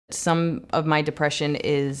Some of my depression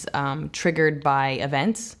is triggered by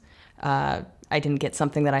events. I didn't get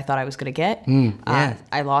something that I thought I was going to get.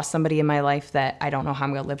 I lost somebody in my life that I don't know how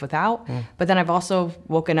I'm going to live without. But then I've also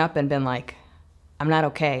woken up and been like, I'm not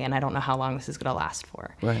okay, and I don't know how long this is going to last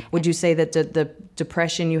for. Right. Would you say that the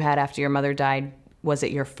depression you had after your mother died, was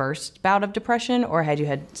it your first bout of depression, or had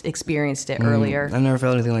you experienced it earlier? I never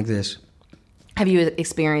felt anything like this. Have you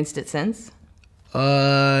experienced it since?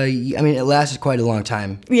 I mean, it lasted quite a long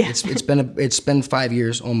time. Yeah. It's been 5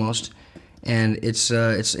 years almost, and it's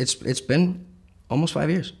been almost 5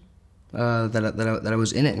 years that I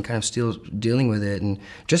was in it and kind of still dealing with it. And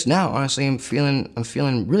just now, honestly, I'm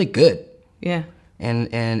feeling really good. Yeah. And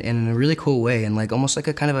in a really cool way, and like almost like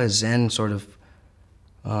a kind of a Zen sort of.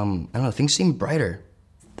 I don't know. Things seem brighter.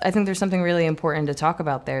 I think there's something really important to talk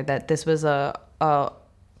about there. That this was a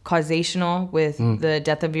causational with the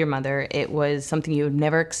death of your mother. It was something you have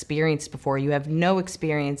never experienced before. You have no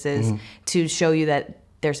experiences to show you that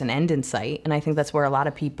there's an end in sight. And I think that's where a lot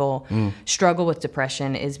of people struggle with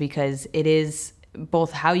depression, is because it is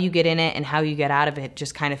both how you get in it and how you get out of it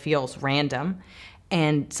just kind of feels random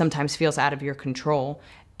and sometimes feels out of your control.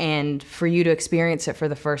 And for you to experience it for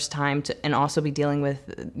the first time and also be dealing with,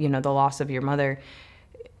 the loss of your mother,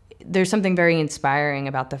 there's something very inspiring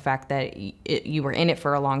about the fact that you were in it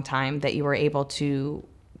for a long time, that you were able to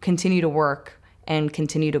continue to work and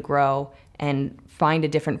continue to grow and find a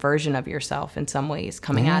different version of yourself in some ways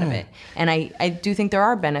coming out of it. And I do think there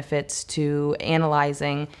are benefits to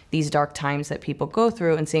analyzing these dark times that people go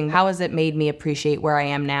through and seeing how has it made me appreciate where I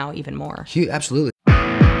am now even more. Absolutely.